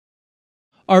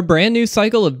Our brand new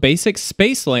cycle of basic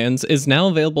space lands is now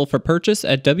available for purchase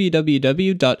at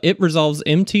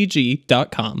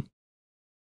www.itresolvesmtg.com.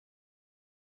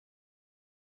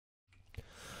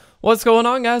 What's going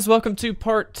on, guys? Welcome to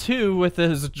part 2 with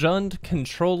this Jund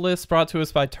control list brought to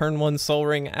us by Turn 1 Sol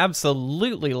Ring.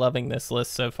 Absolutely loving this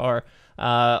list so far.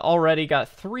 Already got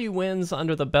 3 wins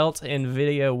under the belt in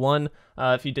video 1.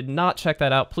 If you did not check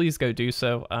that out, please go do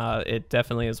so. It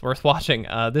definitely is worth watching.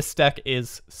 This deck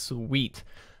is sweet.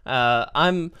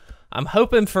 I'm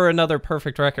hoping for another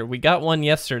perfect record. We got one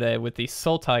yesterday with the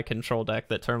Sultai control deck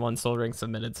that Turn 1 Sol Ring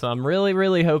submitted, so I'm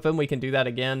really hoping we can do that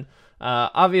again.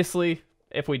 Obviously,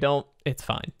 if we don't, it's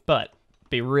fine, but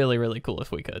be really cool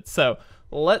if we could. So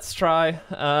let's try.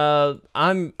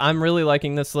 I'm really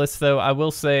liking this list, though. I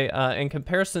will say, in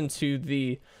comparison to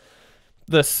the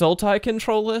Sultai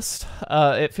control list,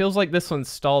 it feels like this one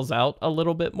stalls out a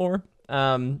little bit more.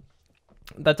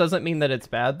 That doesn't mean that it's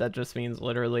bad. That just means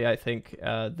literally, I think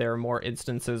there are more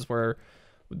instances where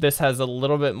this has a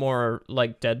little bit more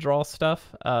like dead draw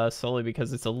stuff, solely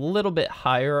because it's a little bit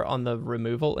higher on the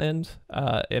removal end,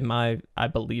 I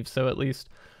believe so at least.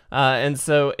 And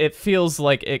so it feels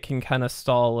like it can kind of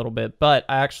stall a little bit, but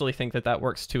I actually think that that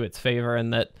works to its favor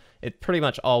and that it pretty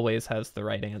much always has the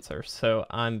right answer. So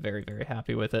I'm very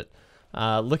happy with it.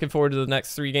 Looking forward to the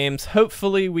next 3 games.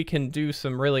 Hopefully we can do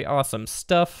some really awesome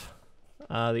stuff.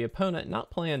 The opponent not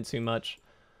playing too much.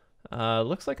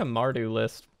 Looks like a Mardu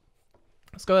list.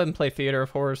 Let's go ahead and play Theater of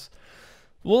Horrors.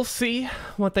 We'll see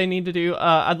what they need to do.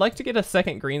 I'd like to get a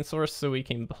second green source so we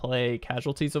can play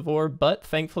Casualties of War, but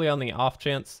thankfully on the off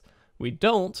chance we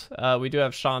don't, we do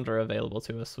have Chandra available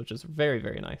to us, which is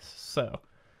very nice. So,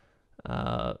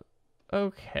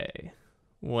 okay.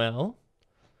 Well,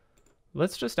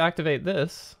 let's just activate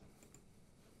this.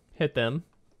 Hit them.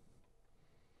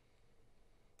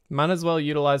 Might as well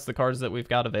utilize the cards that we've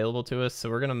got available to us, so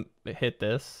we're going to hit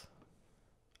this.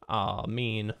 Aw,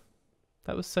 mean.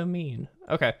 That was so mean.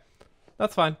 Okay,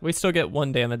 that's fine. We still get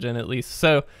 1 damage in at least.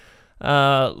 So,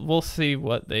 we'll see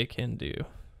what they can do.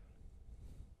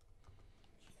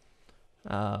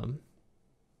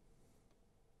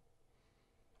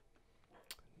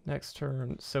 Next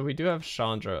turn. So we do have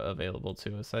Chandra available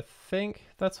to us. I think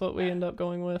that's what we end up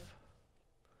going with.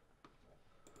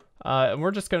 And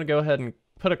we're just going to go ahead and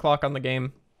put a clock on the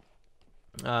game.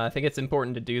 I think it's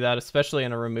important to do that, especially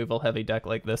in a removal heavy deck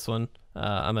like this one.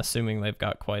 I'm assuming they've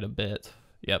got quite a bit.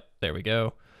 Yep, there we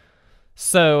go.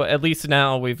 So at least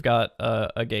now we've got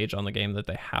a gauge on the game that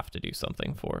they have to do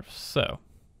something for. So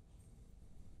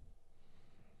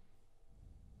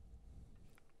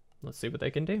let's see what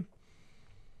they can do.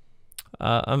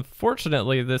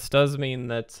 Unfortunately, this does mean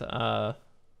that...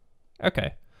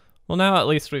 okay, well now at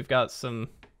least we've got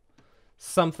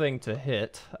something to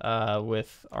hit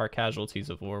with our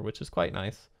Casualties of War, which is quite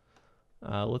nice.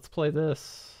 Let's play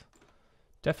this.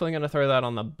 Definitely going to throw that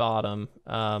on the bottom.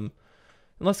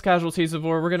 Unless Casualties of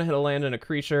War, we're going to hit a land and a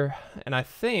creature, and I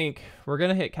think we're going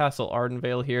to hit Castle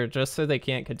Ardenvale here just so they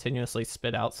can't continuously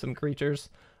spit out some creatures.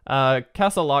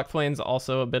 Castle Lockflame's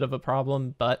also a bit of a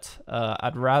problem, but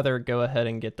I'd rather go ahead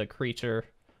and get the creature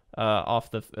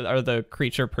the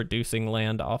creature producing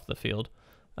land off the field,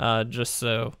 just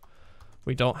so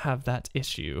we don't have that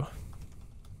issue.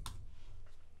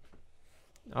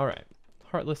 All right,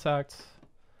 Heartless Act.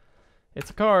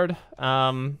 It's a card.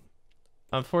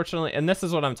 Unfortunately, and this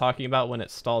is what I'm talking about when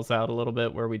it stalls out a little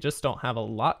bit, where we just don't have a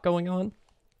lot going on.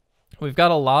 We've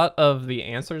got a lot of the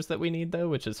answers that we need, though,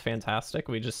 which is fantastic.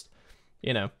 We just,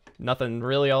 you know, nothing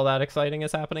really all that exciting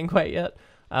is happening quite yet.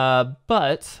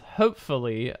 But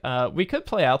hopefully, we could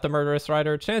play out the Murderous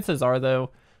Rider. Chances are,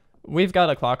 though, we've got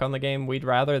a clock on the game. We'd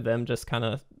rather them just kind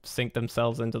of sink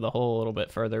themselves into the hole a little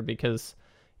bit further because,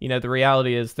 you know, the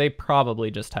reality is they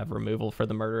probably just have removal for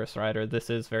the Murderous Rider. This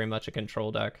is very much a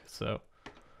control deck, so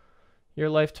your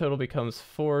life total becomes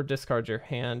 4. Discard your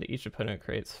hand. Each opponent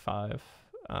creates 5.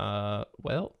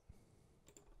 Well,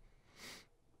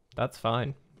 that's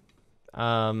fine.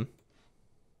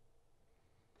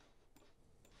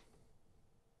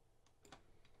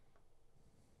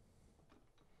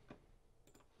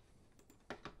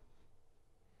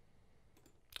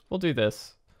 We'll do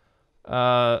this.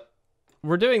 We're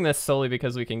doing this solely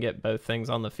because we can get both things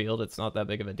on the field. It's not that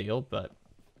big of a deal, but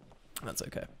that's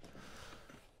okay.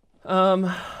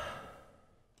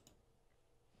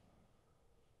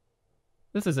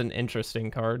 This is an interesting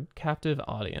card. Captive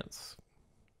Audience.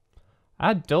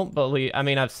 I don't believe... I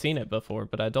mean, I've seen it before,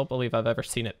 but I don't believe I've ever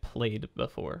seen it played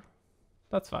before.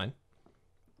 That's fine.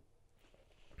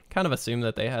 Kind of assume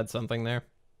that they had something there.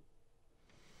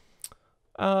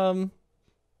 We'll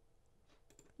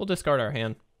discard our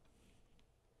hand.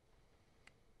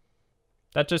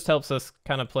 that just helps us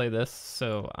kind of play this,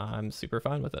 so I'm super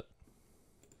fine with it.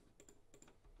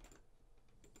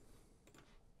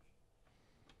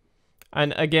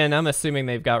 And again, I'm assuming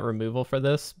they've got removal for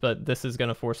this, but this is going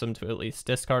to force them to at least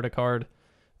discard a card.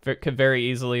 It could very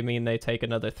easily mean they take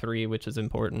another 3, which is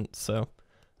important, so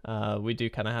we do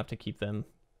kind of have to keep them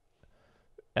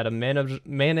at a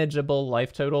manageable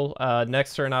life total.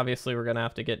 Next turn, obviously, we're going to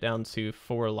have to get down to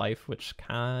 4 life, which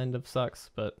kind of sucks,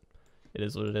 but it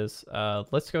is what it is.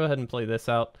 Let's go ahead and play this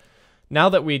out. Now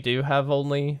that we do have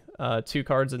only 2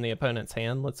 cards in the opponent's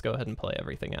hand, let's go ahead and play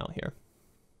everything out here.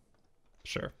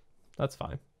 Sure, that's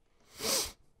fine.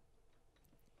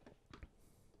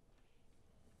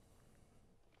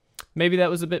 Maybe that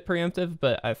was a bit preemptive,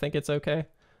 but I think it's okay.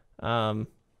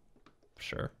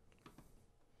 Sure.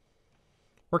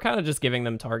 We're kind of just giving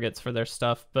them targets for their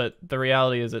stuff, but the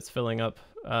reality is it's filling up,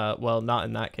 well, not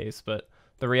in that case, but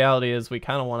the reality is we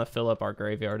kind of want to fill up our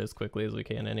graveyard as quickly as we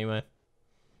can anyway.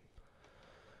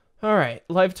 All right,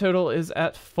 life total is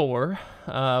at 4,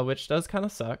 which does kind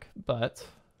of suck, but...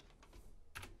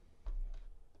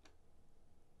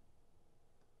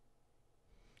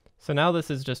 So now this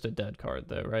is just a dead card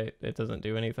though, right? It doesn't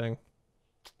do anything.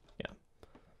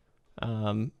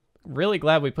 Yeah. Really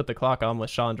glad we put the clock on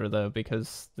with Chandra though,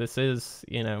 because this is,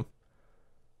 you know...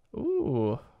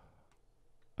 Ooh.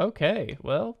 Okay,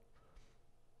 well...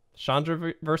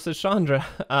 Chandra versus Chandra.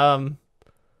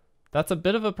 That's a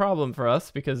bit of a problem for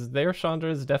us, because their Chandra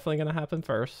is definitely going to happen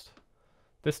first.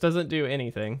 This doesn't do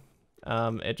anything.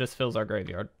 It just fills our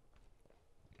graveyard.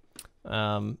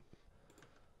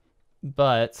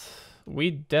 But we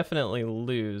definitely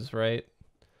lose, right?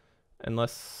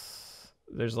 Unless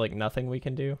there's like nothing we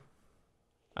can do.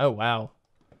 Oh, wow.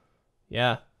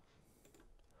 Yeah.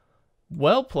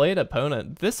 Well played,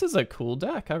 opponent. This is a cool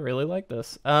deck. I really like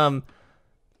this.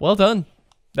 Well done.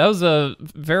 That was a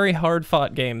very hard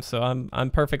fought game, so I'm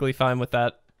perfectly fine with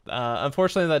that.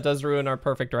 Unfortunately, that does ruin our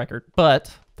perfect record,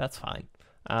 but that's fine.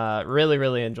 Really,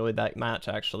 really enjoyed that match,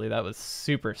 actually. That was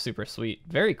super, super sweet.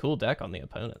 Very cool deck on the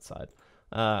opponent's side.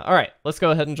 All right, let's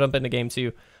go ahead and jump into game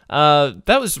 2.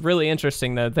 That was really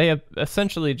interesting, though. They have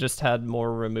essentially just had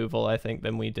more removal, I think,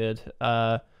 than we did.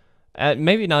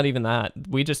 Maybe not even that.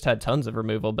 We just had tons of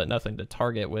removal, but nothing to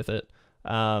target with it.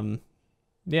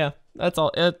 Yeah, that's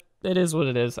all. It is what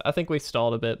it is. I think we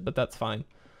stalled a bit, but that's fine.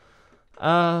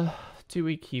 Do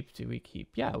we keep? Do we keep?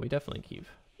 Yeah, we definitely keep.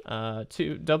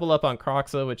 To double up on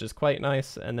Kroxa, which is quite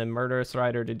nice, and then Murderous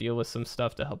Rider to deal with some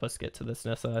stuff to help us get to this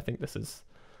Nissa. I think this is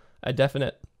a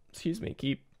definite,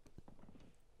 keep.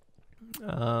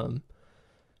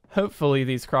 Hopefully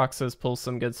these Kroxas pull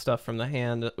some good stuff from the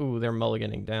hand. Ooh, they're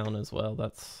mulliganing down as well.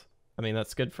 That's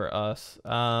good for us.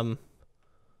 I'm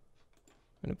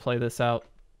gonna play this out.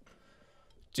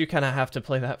 Do kind of have to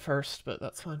play that first, but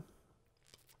that's fine.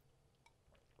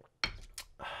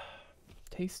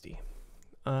 Tasty.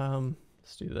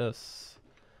 Let's do this.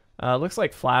 Looks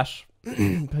like Flash,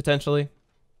 potentially,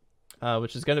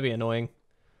 which is going to be annoying,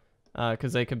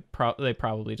 because they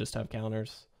probably just have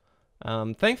counters.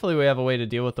 Thankfully, we have a way to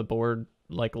deal with the board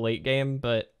like late game,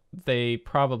 but they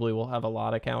probably will have a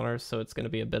lot of counters, so it's going to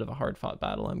be a bit of a hard-fought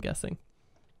battle, I'm guessing.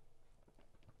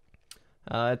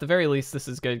 At the very least, this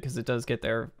is good because it does get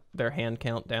their hand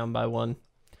count down by 1,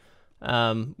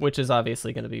 which is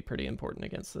obviously going to be pretty important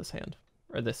against this hand,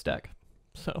 or this deck.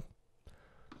 So,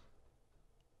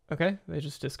 okay, they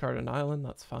just discard an island.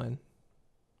 That's fine.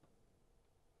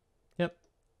 Yep.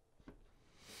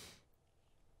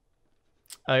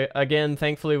 Again,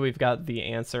 thankfully, we've got the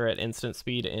answer at instant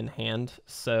speed in hand,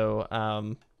 so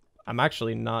I'm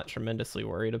actually not tremendously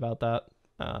worried about that.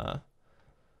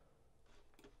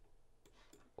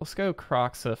 Let's go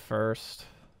Kroxa first.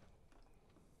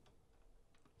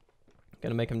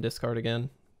 Gonna make him discard again.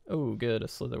 Oh, good, a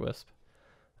Slitherwisp.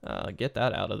 Get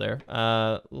that out of there.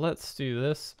 Let's do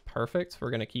this. Perfect. We're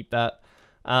gonna keep that.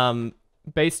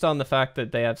 Based on the fact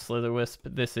that they have Slitherwisp,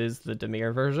 this is the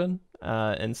Dimir version,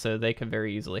 and so they could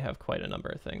very easily have quite a number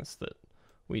of things that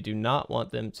we do not want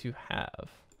them to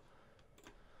have.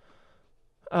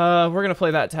 We're gonna play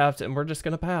that tapped, and we're just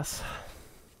gonna pass.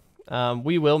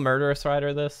 We will Murderous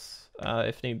Rider this,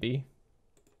 if need be.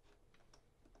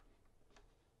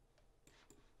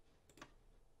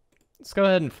 Let's go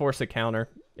ahead and force a counter.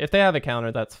 If they have a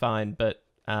counter, that's fine, but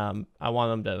I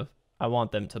want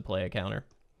them to play a counter.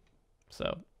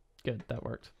 So, good, that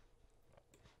worked.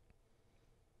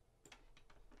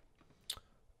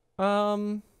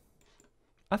 I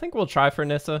think we'll try for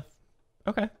Nissa.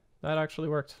 Okay, that actually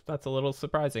worked. That's a little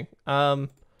surprising. We'll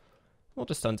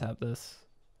just untap this.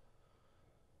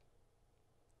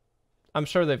 I'm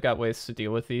sure they've got ways to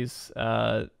deal with these.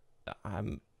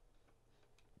 I'm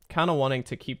kind of wanting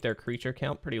to keep their creature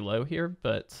count pretty low here,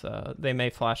 but they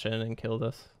may flash in and kill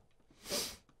this.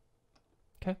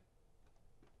 Okay.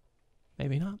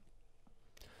 Maybe not.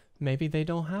 Maybe they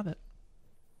don't have it.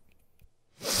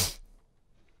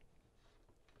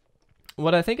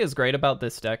 What I think is great about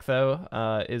this deck,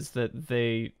 though, is that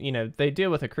they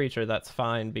deal with a creature that's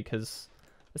fine because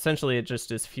essentially it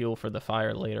just is fuel for the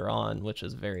fire later on, which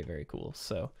is very, very cool.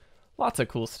 So lots of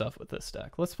cool stuff with this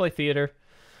deck. Let's play Theater.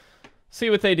 See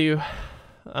what they do.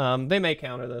 They may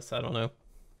counter this. I don't know.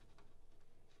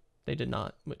 They did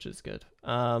not, which is good.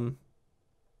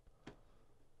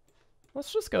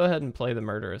 Let's just go ahead and play the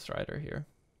Murderous Rider here.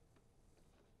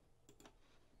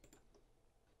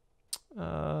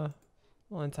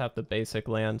 We'll untap the basic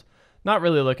land. Not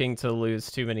really looking to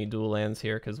lose too many dual lands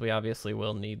here because we obviously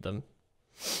will need them.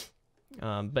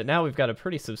 But now we've got a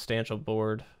pretty substantial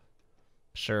board.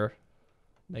 Sure.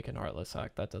 Make an Heartless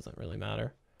Act. That doesn't really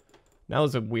matter. Now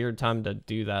is a weird time to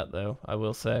do that, though, I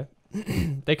will say.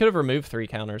 They could have removed 3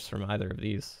 counters from either of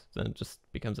these. Then it just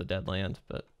becomes a dead land,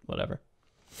 but whatever.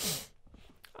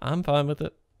 I'm fine with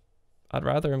it. I'd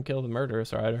rather him kill the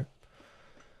Murderous Rider.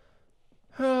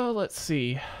 Let's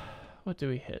see. What do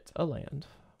we hit? A land.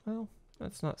 Well,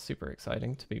 that's not super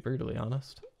exciting, to be brutally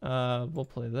honest. We'll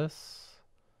play this.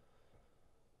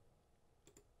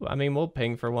 I mean, we'll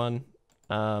ping for one.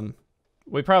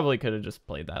 We probably could have just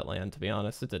played that land, to be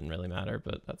honest. It didn't really matter,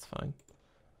 but that's fine.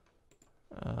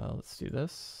 Let's do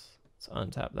this. Let's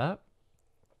untap that.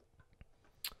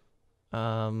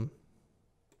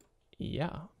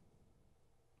 Yeah.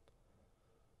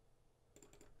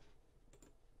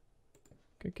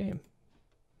 Good game.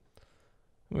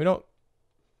 We don't...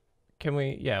 Can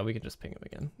we... Yeah, we can just ping him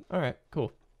again. All right,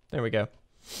 cool. There we go.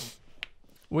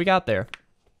 We got there.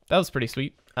 That was pretty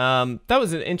sweet. That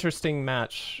was an interesting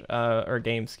match, or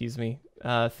game, excuse me.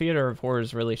 Theater of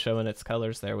Horrors really showing its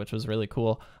colors there, which was really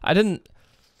cool. I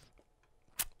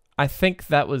think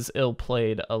that was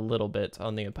ill-played a little bit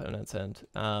on the opponent's end.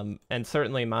 And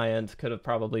certainly my end could have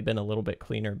probably been a little bit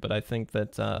cleaner, but I think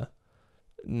that...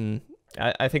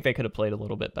 I think they could have played a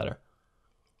little bit better.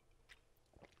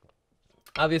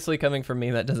 Obviously, coming from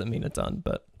me, that doesn't mean a ton,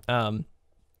 but...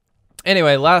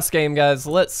 Anyway, last game, guys.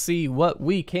 Let's see what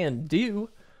we can do.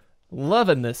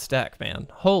 Loving this deck, man.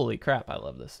 Holy crap, I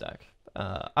love this deck.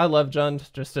 I love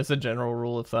Jund, just as a general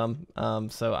rule of thumb.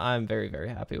 So I'm very, very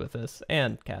happy with this.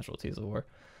 And Casualties of War.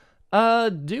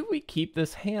 Do we keep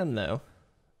this hand, though?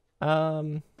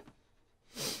 I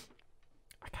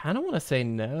kind of want to say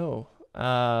no.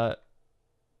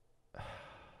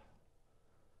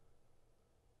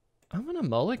 I'm going to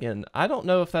mulligan. I don't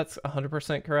know if that's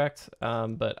 100% correct,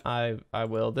 but I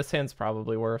will. This hand's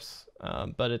probably worse,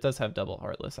 but it does have double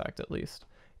Heartless Act at least.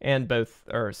 And both,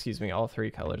 or excuse me, all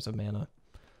 3 colors of mana.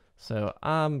 So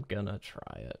I'm going to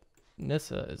try it.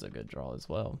 Nissa is a good draw as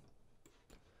well.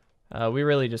 We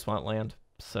really just want land,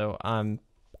 so I'm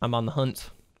on the hunt.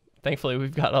 Thankfully,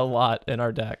 we've got a lot in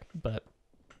our deck, but...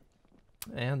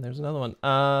 And there's another one.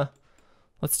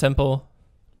 Let's Temple.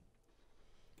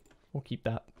 We'll keep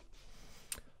that.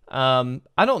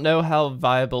 I don't know how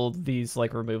viable these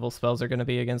like removal spells are going to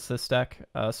be against this deck.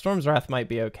 Storm's Wrath might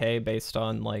be okay based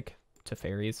on like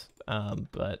Teferis,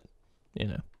 but you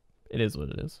know, it is what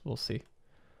it is. We'll see.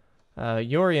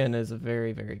 Yorion is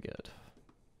very, very good.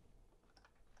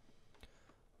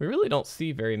 We really don't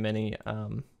see very many,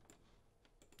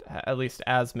 at least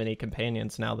as many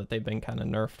companions now that they've been kind of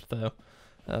nerfed though.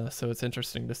 So it's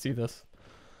interesting to see this.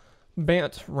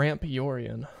 Bant Ramp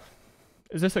Yorion.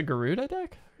 Is this a Garuda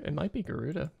deck? It might be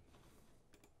Garuda.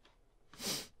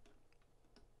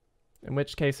 In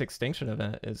which case, Extinction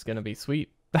Event is going to be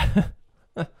sweet.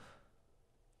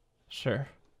 Sure.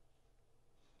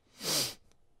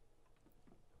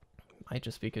 Might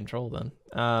just be Control then.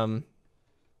 So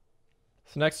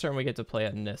next turn we get to play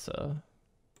at Nissa.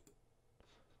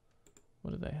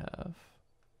 What do they have?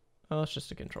 Oh, it's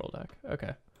just a Control deck.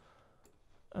 Okay.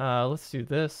 Let's do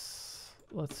this.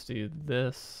 Let's do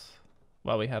this.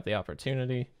 While we have the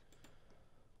opportunity.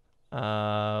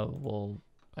 We'll,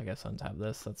 I guess, untap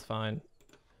this. That's fine.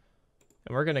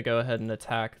 And we're going to go ahead and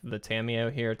attack the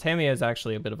Tamiyo here. Tamiyo is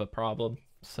actually a bit of a problem,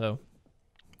 so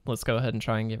let's go ahead and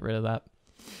try and get rid of that.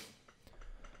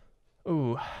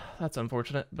 Ooh, that's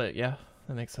unfortunate, but yeah,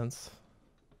 that makes sense.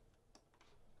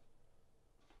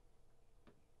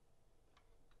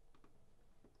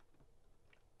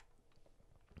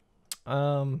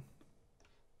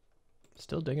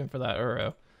 Still digging for that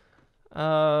Uro.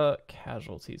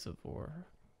 Casualties of War.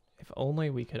 If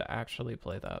only we could actually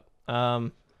play that.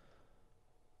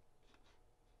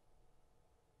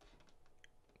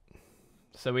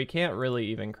 So we can't really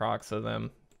even Kroxa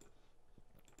them.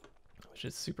 which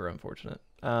is super unfortunate.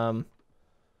 So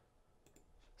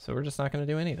we're just not going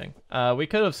to do anything. We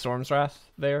could have Storm's Wrath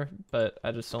there, but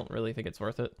I just don't really think it's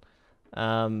worth it.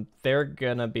 They're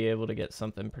going to be able to get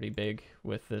something pretty big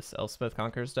with this Elspeth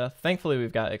Conqueror's Death. Thankfully,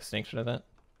 we've got Extinction Event,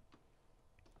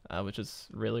 which is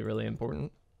really, really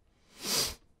important.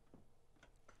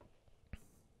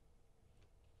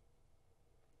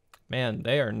 Man,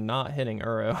 they are not hitting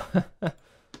Uro. I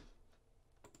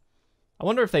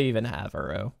wonder if they even have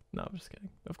Uro. No, I'm just kidding.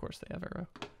 Of course they have Uro.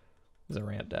 It's a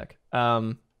ramp deck.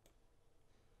 So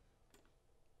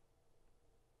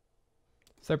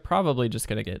they're probably just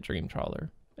going to get Dream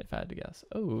Trawler, if I had to guess.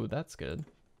 Oh, that's good.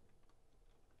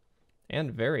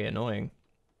 And very annoying.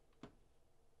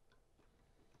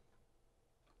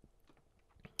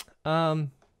 I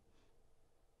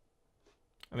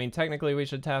mean, technically we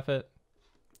should tap it.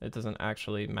 It doesn't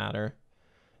actually matter.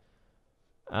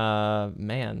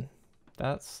 Man,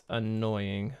 that's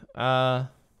annoying.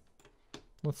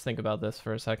 Let's think about this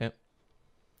for a second.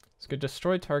 It's good.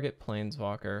 Destroy target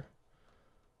planeswalker,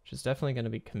 which is definitely going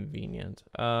to be convenient.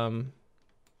 To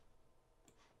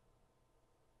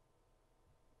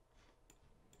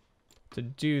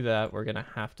do that, we're going to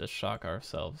have to shock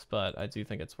ourselves, but I do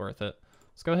think it's worth it.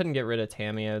 Let's go ahead and get rid of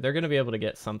Tamiyo. They're going to be able to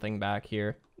get something back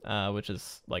here, which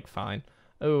is, like, fine.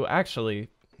 Oh, actually,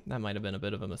 that might have been a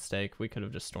bit of a mistake. We could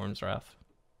have just Storm's Wrath.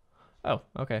 Oh,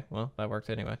 okay. Well, that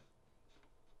worked anyway.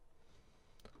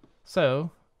 So,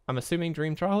 I'm assuming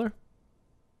Dream Trawler?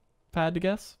 If I had to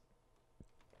guess.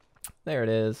 There it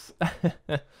is.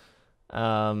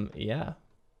 Yeah.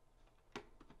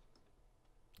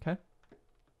 Okay.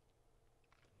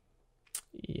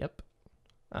 Yep.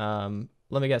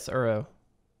 Let me guess, Uro.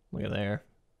 Look at there.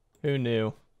 Who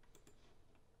knew?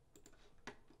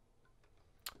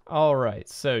 All right,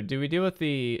 so do we deal with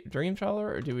the Dream Trawler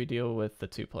or do we deal with the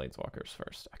 2 Planeswalkers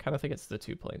first? I kind of think it's the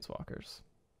 2 Planeswalkers.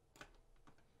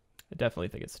 I definitely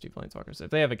think it's the 2 Planeswalkers.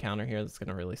 If they have a counter here, that's going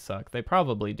to really suck. They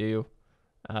probably do.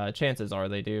 Chances are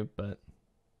they do, but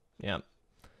yeah.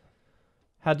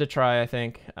 Had to try, I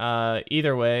think.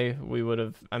 Either way, we would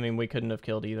have... I mean, we couldn't have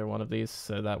killed either one of these,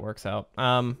 so that works out.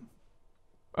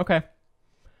 Okay.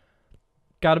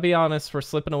 Gotta be honest, we're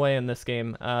slipping away in this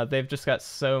game. They've just got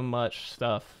so much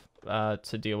stuff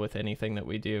to deal with anything that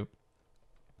we do.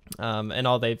 And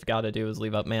all they've got to do is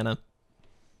leave up mana,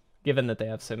 given that they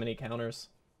have so many counters.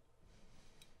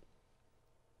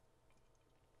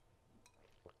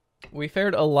 We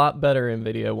fared a lot better in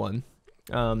video 1.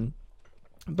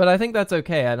 But I think that's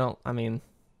okay. I mean,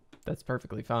 that's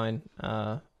perfectly fine.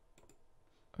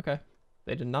 Okay.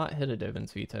 They did not hit a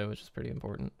Dovin's Veto, which is pretty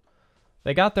important.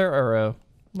 They got their Uro.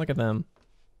 Look at them.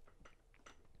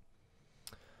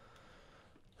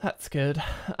 That's good.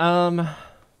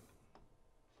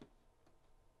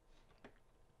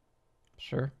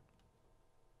 Sure.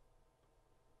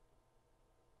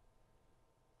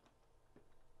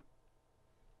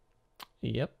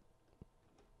 Yep.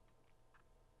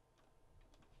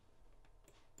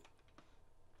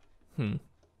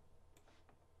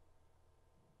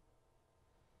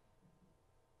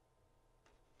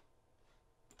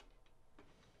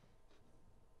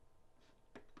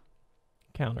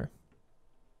 Counter.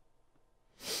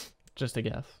 Just a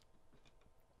guess.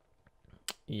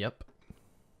 Yep.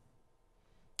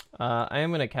 I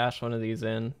am going to cash one of these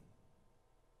in.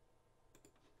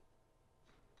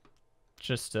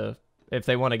 Just to... If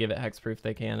they want to give it hexproof,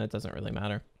 they can. It doesn't really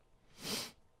matter.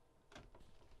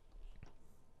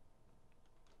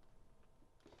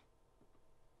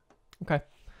 Okay.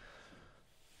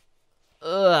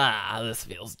 This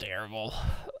feels terrible.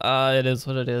 It is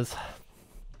what it is.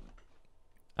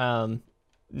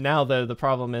 Now, though, the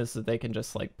problem is that they can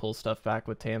just, like, pull stuff back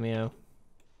with Tamiyo.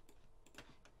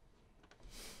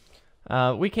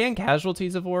 We can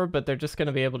Casualties of War, but they're just going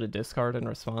to be able to discard in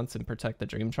response and protect the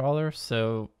Dream Trawler,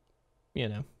 so, you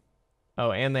know.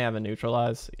 Oh, and they have a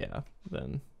Neutralize? Yeah,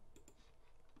 then.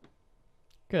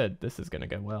 Good, this is going to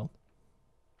go well.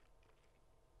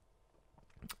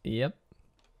 Yep.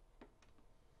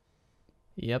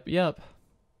 Yep.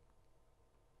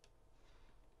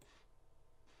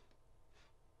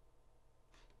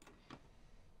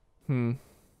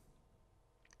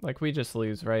 Like, we just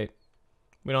lose, right?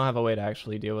 We don't have a way to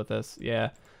actually deal with this.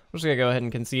 Yeah, we're just gonna go ahead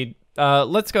and concede.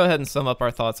 Let's go ahead and sum up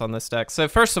our thoughts on this deck. So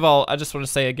first of all, I just want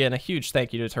to say again a huge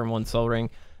thank you to Turn 1 Sol Ring.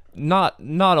 Not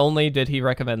only did he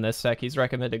recommend this deck, he's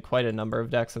recommended quite a number of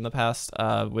decks in the past,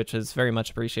 which is very much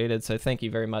appreciated. So thank you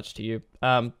very much to you.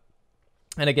 And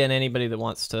again, anybody that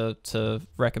wants to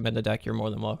recommend a deck, you're more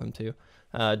than welcome to.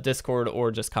 Discord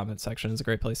or just comment section is a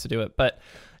great place to do it. But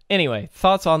anyway,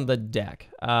 thoughts on the deck.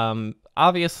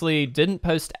 obviously didn't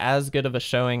post as good of a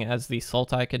showing as the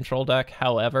Sultai control deck.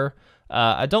 However,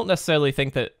 I don't necessarily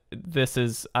think that this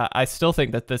is, I still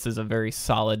think that this is a very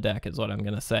solid deck is what I'm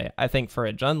going to say. I think for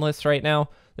a Jund list right now,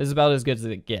 this is about as good as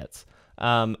it gets.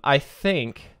 I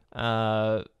think,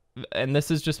 and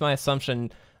this is just my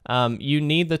assumption, you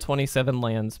need the 27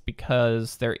 lands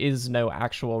because there is no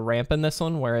actual ramp in this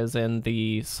one, whereas in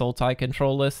the Sultai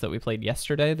control list that we played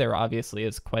yesterday, there obviously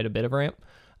is quite a bit of ramp.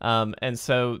 And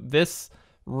so this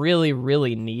really,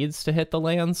 really needs to hit the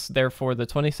lands. Therefore, the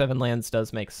 27 lands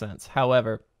does make sense.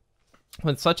 However,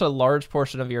 when such a large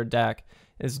portion of your deck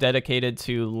is dedicated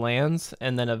to lands,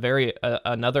 and then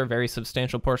another very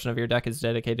substantial portion of your deck is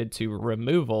dedicated to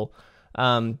removal,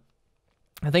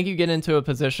 I think you get into a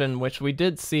position which we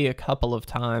did see a couple of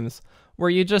times where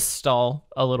you just stall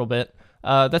a little bit.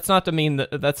 That's not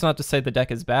to say the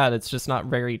deck is bad. It's just not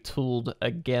very tooled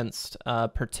against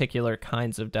particular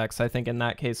kinds of decks. I think in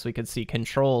that case we could see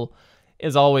control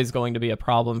is always going to be a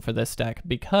problem for this deck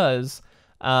because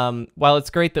while it's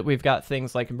great that we've got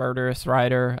things like Murderous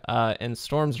Rider and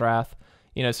Storm's Wrath,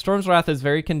 you know, Storm's Wrath is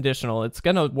very conditional. It's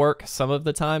going to work some of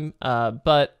the time,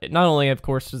 but not only, of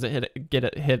course, does it get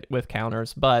it hit with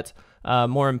counters, but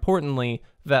more importantly,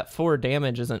 that 4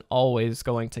 damage isn't always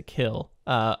going to kill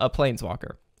a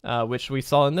Planeswalker, which we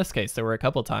saw in this case. There were a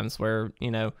couple times where, you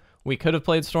know, we could have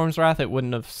played Storm's Wrath. It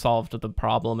wouldn't have solved the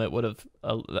problem. It would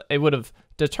have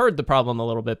deterred the problem a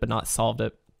little bit, but not solved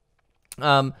it.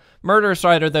 Murderous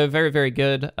Rider, though, very, very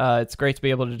good. It's great to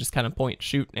be able to just kind of point,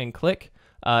 shoot, and click.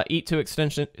 Eat to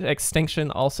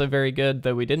Extinction, also very good,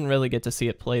 though we didn't really get to see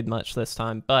it played much this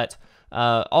time. But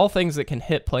all things that can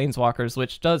hit Planeswalkers,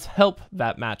 which does help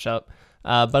that matchup.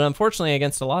 But unfortunately,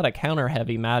 against a lot of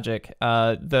counter-heavy Magic,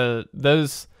 the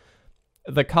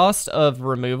cost of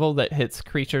removal that hits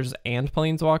creatures and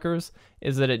Planeswalkers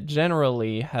is that it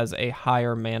generally has a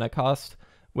higher mana cost,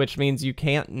 which means you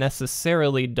can't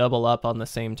necessarily double up on the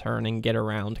same turn and get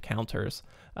around counters.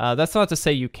 That's not to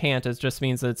say you can't, it just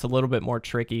means that it's a little bit more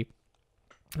tricky.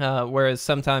 Whereas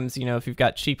sometimes, you know, if you've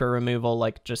got cheaper removal,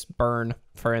 like just burn,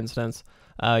 for instance,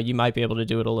 you might be able to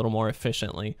do it a little more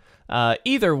efficiently.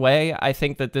 Either way, I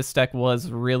think that this deck was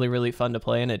really, really fun to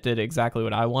play, and it did exactly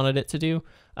what I wanted it to do.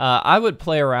 I would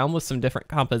play around with some different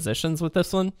compositions with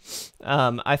this one.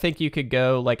 I think you could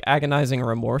go like Agonizing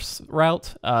Remorse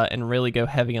route and really go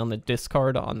heavy on the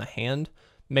discard on the hand,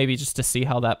 maybe just to see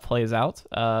how that plays out.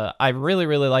 I really,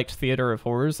 really liked Theater of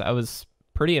Horrors. I was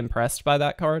pretty impressed by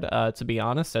that card, to be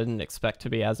honest. I didn't expect to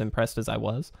be as impressed as I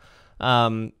was.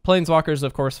 Planeswalkers,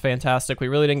 of course, fantastic. We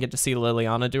really didn't get to see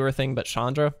Liliana do her thing, but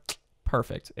Chandra,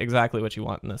 perfect. Exactly what you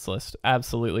want in this list.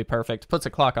 Absolutely perfect. Puts a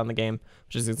clock on the game,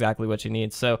 which is exactly what you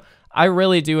need. So I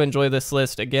really do enjoy this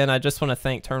list. Again, I just want to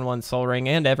thank Turn 1 Sol Ring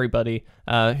and everybody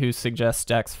who suggests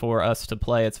decks for us to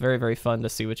play. It's very, very fun to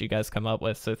see what you guys come up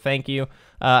with. So thank you.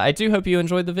 I do hope you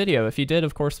enjoyed the video. If you did,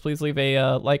 of course, please leave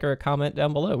a like or a comment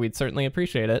down below. We'd certainly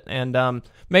appreciate it. And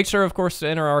make sure, of course, to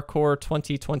enter our Core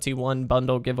 2021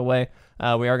 bundle giveaway.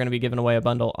 We are going to be giving away a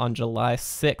bundle on July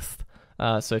 6th.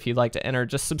 So if you'd like to enter,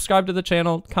 just subscribe to the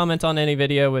channel, comment on any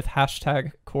video with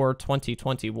hashtag Core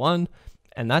 2021,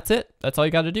 and that's it. That's all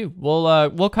you got to do.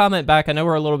 We'll comment back. I know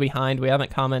we're a little behind. We haven't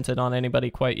commented on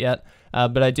anybody quite yet,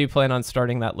 but I do plan on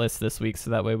starting that list this week, so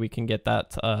that way we can get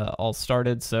that all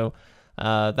started. So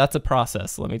that's a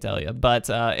process, let me tell you. But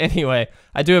anyway,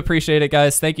 I do appreciate it,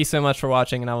 guys. Thank you so much for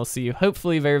watching, and I will see you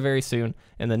hopefully very, very soon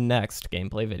in the next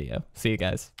gameplay video. See you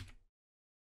guys.